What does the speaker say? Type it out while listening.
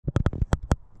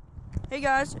Hey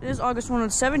guys, it is August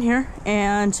 107 here,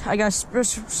 and I got a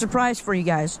surprise for you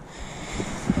guys.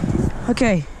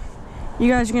 Okay, you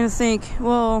guys are gonna think,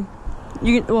 well,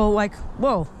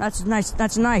 whoa, that's nice,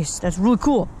 that's really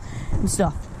cool and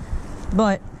stuff.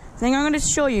 But the thing I'm gonna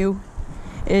show you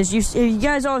is, you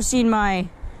guys all seen my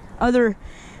other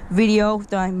video,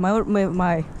 my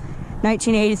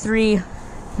 1983,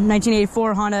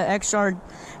 1984 Honda XR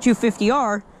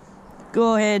 250R.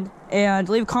 Go ahead and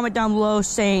leave a comment down below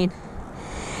saying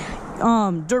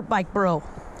dirt bike bro,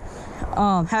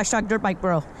 hashtag dirt bike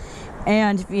bro.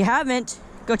 And if you haven't,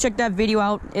 go check that video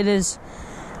out. It is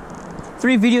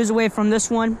 3 videos away from this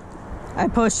one. I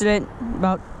posted it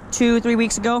about 2-3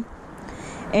 weeks ago.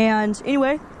 And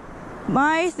anyway,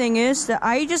 my thing is that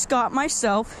I just got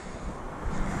myself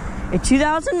a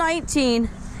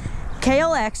 2019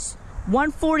 KLX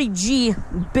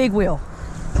 140G big wheel.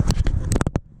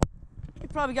 You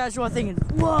probably guys are all thinking,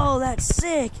 whoa, that's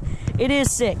sick. It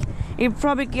is sick. You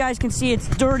probably guys can see it's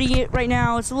dirty right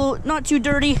now. It's a little not too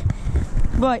dirty,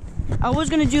 but I was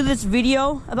gonna do this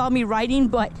video about me riding,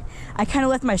 but I kind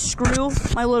of left my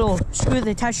little screw that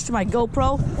attached to my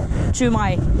GoPro to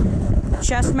my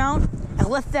chest mount. I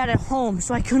left that at home,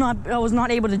 so I was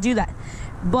not able to do that.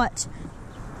 But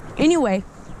anyway,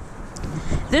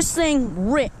 this thing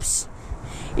rips.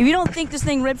 If you don't think this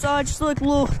thing rips, just like a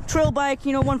little trail bike,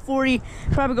 140,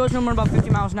 probably goes no more than about 50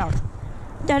 miles an hour.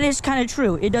 That is kind of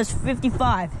true. It does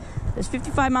 55. It's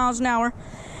 55 miles an hour.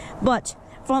 But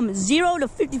from 0 to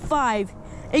 55,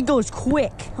 it goes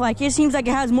quick. Like, it seems like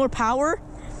it has more power.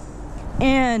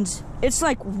 And it's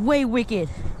like way wicked.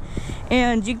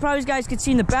 And you probably guys can see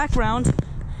in the background,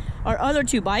 our other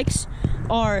 2 bikes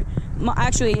are,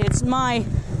 it's my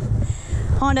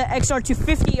Honda XR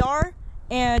 250R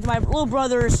and my little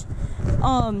brother's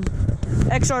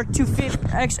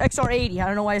XR80. I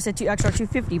don't know why I said XR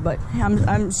 250, but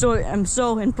I'm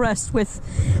so impressed with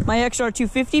my XR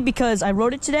 250 because I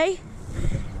rode it today,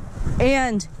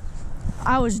 and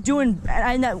I was doing,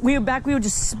 and that wheel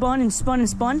just spun and spun and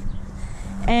spun,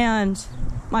 and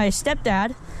my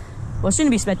stepdad, well, soon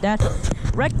to be stepdad,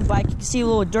 wrecked the bike. You can see a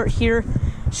little dirt here,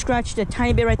 scratched a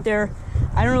tiny bit right there.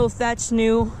 I don't know if that's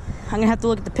new. I'm gonna have to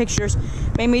look at the pictures.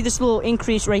 They made this little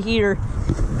increase right here,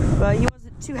 but he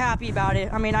wasn't too happy about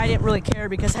it. I mean, I didn't really care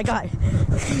because I got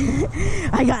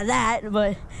I got that,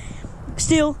 but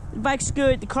still, the bike's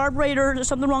good. The carburetor, there's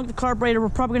something wrong with the carburetor. We're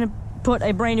probably gonna put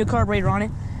a brand new carburetor on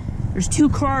it. There's 2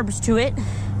 carbs to it,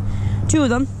 2 of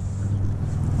them.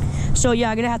 So yeah,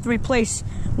 I'm gonna have to replace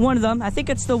one of them. I think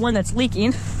it's the one that's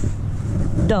leaking.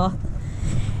 Duh.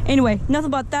 Anyway, nothing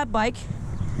about that bike.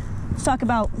 Let's talk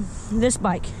about this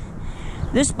bike.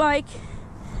 This bike,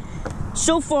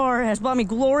 so far, has brought me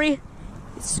glory.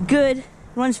 It's good,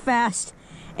 runs fast,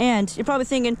 and you're probably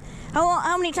thinking,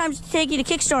 how many times did it take you to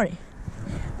kickstart it?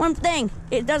 One thing,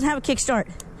 it doesn't have a kickstart.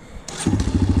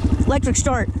 Electric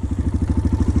start.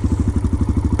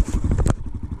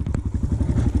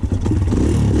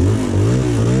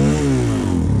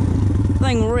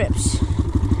 Thing rips.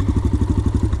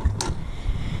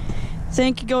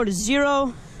 Thing could go to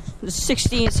 0 to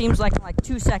 60, it seems like in like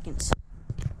 2 seconds.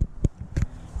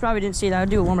 Probably didn't see that. I'll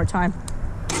do it one more time.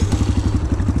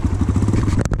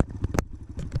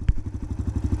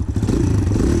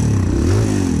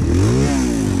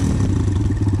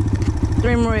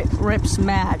 Dream rips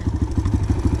mad.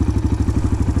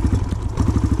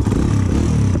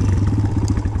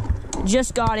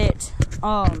 Just got it.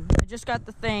 I just got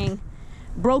the thing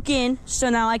broke in, so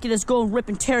now I can just go and rip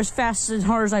and tear as fast and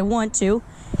hard as I want to.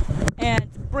 And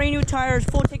brand new tires,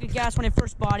 full tank of gas when I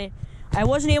first bought it. I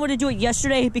wasn't able to do it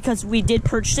yesterday because we did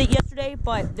purchase it yesterday,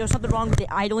 but there was something wrong with the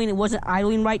idling. It wasn't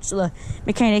idling right, so the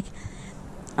mechanic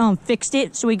fixed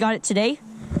it, so we got it today.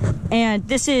 And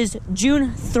this is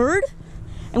June 3rd,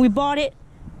 and we bought it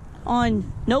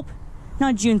on, nope,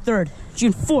 not June 3rd,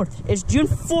 June 4th. It's June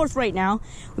 4th right now.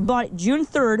 We bought it June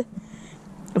 3rd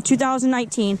of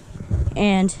 2019,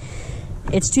 and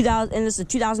it's this is a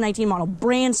 2019 model,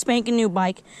 brand spanking new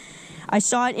bike. I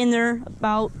saw it in there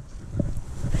about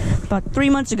 3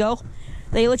 months ago.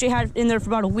 They literally had it in there for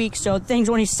about a week, so things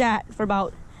only sat for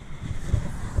about,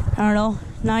 I don't know,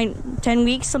 9-10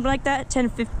 weeks, something like that.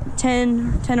 10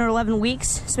 or 11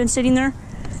 weeks it's been sitting there.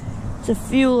 It's a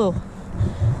few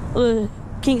little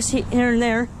kinks here and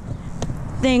there.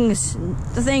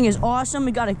 The thing is awesome.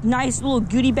 We got a nice little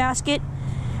goodie basket.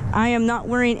 I am not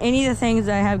wearing any of the things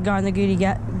that I have got in the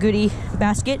goodie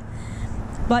basket,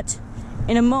 but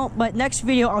but next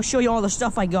video I'll show you all the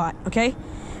stuff I got, okay?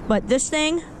 But this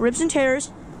thing rips and tears.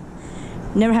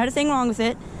 Never had a thing wrong with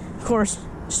it. Of course,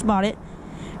 just bought it.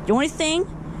 The only thing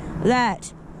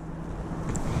that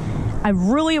I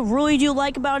really do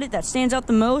like about it, that stands out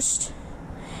the most,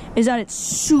 is that it's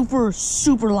super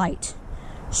light.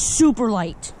 Super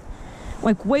light.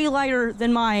 Like way lighter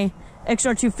than my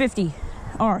XR250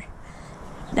 R.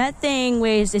 That thing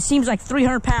weighs, it seems like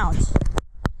 300 pounds.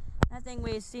 That thing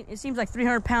weighs, it seems like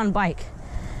 300-pound bike.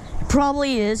 It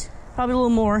probably is, probably a little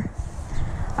more.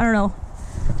 I don't know.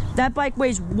 That bike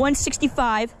weighs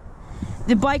 165.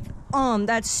 The bike,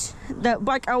 that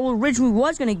bike I originally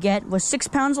was gonna get was 6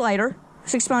 pounds lighter,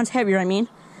 6 pounds heavier. I mean,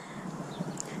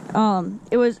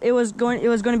 it was going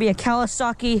to be a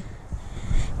Kawasaki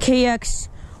KX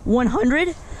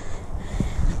 100,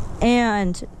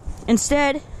 and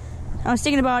instead, I was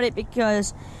thinking about it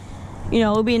because, you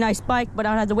know, it would be a nice bike, but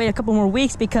I'd have to wait a couple more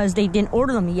weeks because they didn't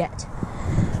order them yet.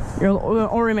 They'll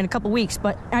order them in a couple weeks,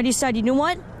 but I decided, you know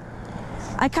what?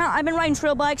 I've been riding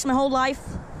trail bikes my whole life.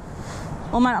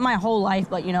 Well, my whole life,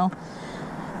 but you know,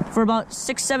 for about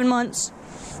 6-7 months.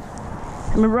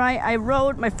 I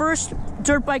rode, my first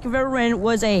dirt bike I've ever ridden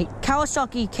was a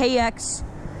Kawasaki KX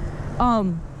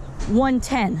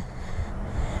 110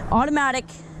 automatic.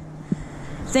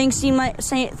 I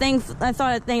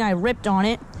thought that thing I ripped on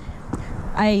it.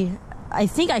 I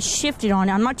think I shifted on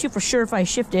it. I'm not too for sure if I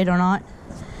shifted or not.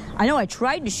 I know I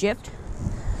tried to shift,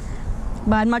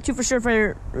 but I'm not too for sure if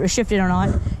I shifted or not.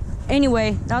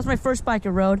 Anyway, that was my first bike I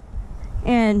rode,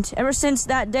 and ever since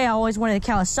that day I always wanted a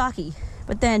Kawasaki.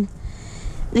 But then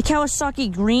the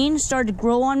Kawasaki green started to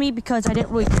grow on me because I didn't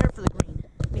really care for the green,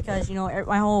 because, you know,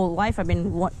 my whole life I've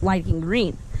been liking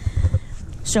green.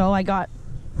 So I got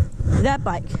that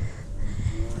bike,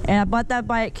 and I bought that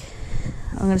bike,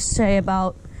 I'm gonna say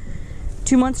about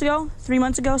 3 months ago,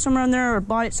 somewhere in there, or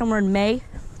bought it somewhere in May.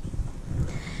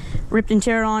 Ripped and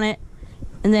tear on it,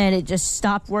 and then it just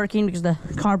stopped working because the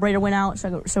carburetor went out.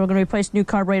 So we're gonna replace the new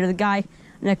carburetor. The guy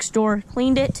next door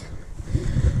cleaned it.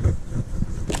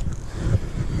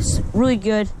 It's really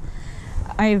good.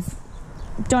 I've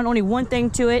done only one thing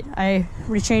to it. I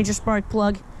rechanged the spark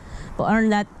plug, but other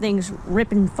than that, thing's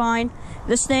ripping fine.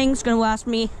 This thing's gonna last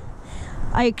me,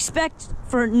 I expect,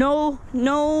 for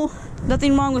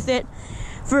nothing wrong with it,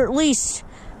 for at least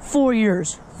 4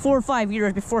 years. 4 or 5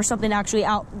 years before something actually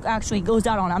goes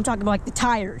out on it. I'm talking about like the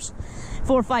tires.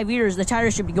 4 or 5 years, the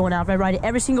tires should be going out. If I ride it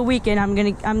every single weekend, I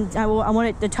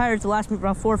want the tires to last me for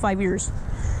about 4 or 5 years.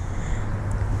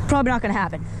 Probably not gonna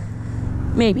happen.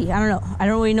 Maybe, I don't know. I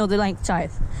don't really know the length type.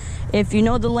 If you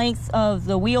know the length of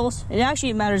the wheels, it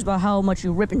actually matters about how much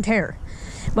you rip and tear.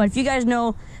 But if you guys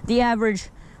know the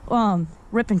average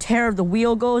rip and tear of the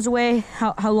wheel goes away,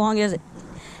 how long does it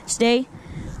stay?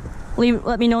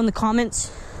 Let me know in the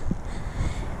comments.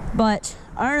 But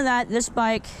other than that, this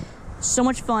bike is so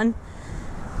much fun.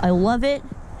 I love it.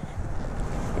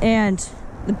 And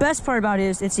the best part about it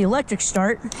is it's the electric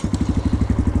start.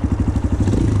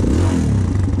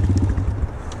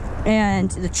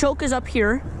 And the choke is up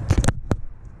here.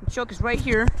 The choke is right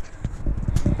here.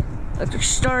 Electric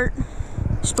start.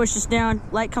 Just push this down,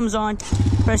 light comes on,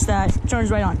 press that, turns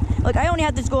right on. Look, I only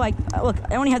have to go like, look,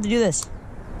 I only have to do this.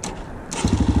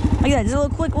 Like that, just a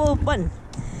little quick little button.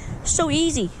 So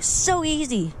easy, so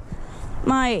easy.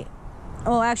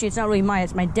 Well, actually, it's not really mine,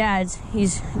 it's my dad's.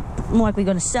 He's more likely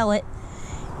going to sell it.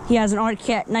 He has an Arctic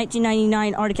Cat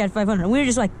 1999 Arctic Cat 500. And we were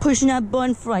just like pushing that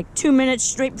button for like 2 minutes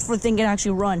straight before the thing could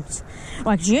actually run.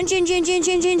 Like, and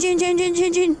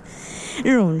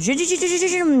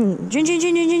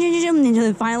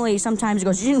then finally, sometimes it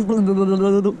goes,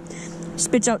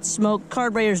 spits out smoke,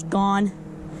 carburetor's gone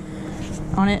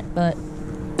on it, but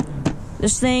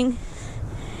this thing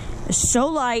is so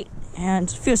light and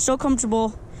feels so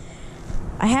comfortable.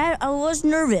 I was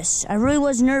nervous. I really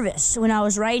was nervous when I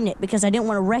was riding it because I didn't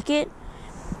want to wreck it.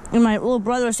 And my little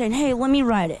brother was saying, "Hey, let me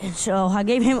ride it." So I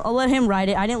let him ride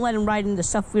it. I didn't let him ride in the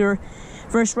stuff we were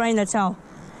first riding. That's how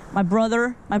my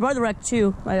brother wrecked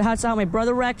too. That's how my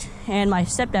brother wrecked and my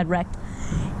stepdad wrecked.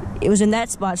 It was in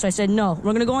that spot. So I said, "No,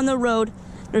 we're gonna go on the road."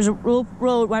 There's a road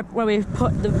right where we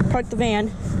parked the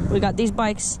van. We got these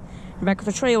bikes back with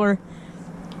the trailer.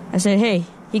 I said, "Hey,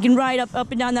 he can ride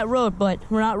up and down that road, but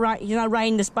he's not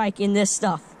riding this bike in this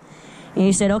stuff." And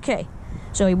he said, "Okay."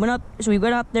 So we went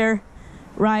up there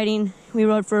riding. We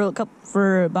rode for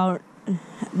about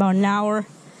an hour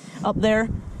up there,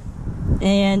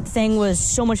 and the thing was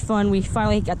so much fun. We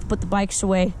finally got to put the bikes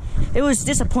away. It was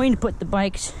disappointing to put the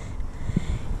bikes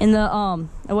in the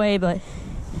away, but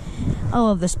I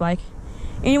love this bike.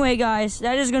 Anyway, guys,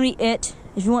 that is gonna be it.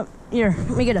 If you want, here,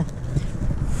 let me get a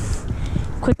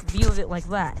quick view of it like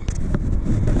that.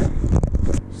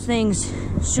 This thing's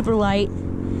super light,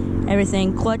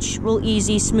 everything. Clutch, real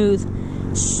easy, smooth.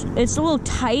 It's a little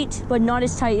tight, but not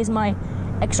as tight as my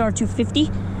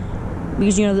XR250.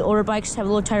 because, you know, the older bikes have a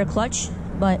little tighter clutch.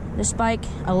 But this bike,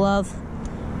 I love.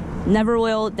 Never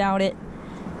will doubt it.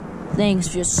 Things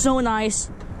feel so nice.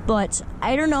 But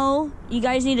I don't know. You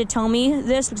guys need to tell me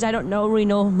this because I don't really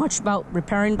know much about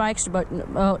repairing bikes,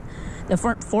 about the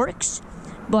front forks.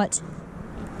 But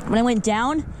when I went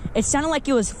down, it sounded like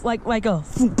it was like a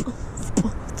thump,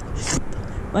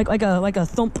 like a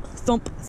thump,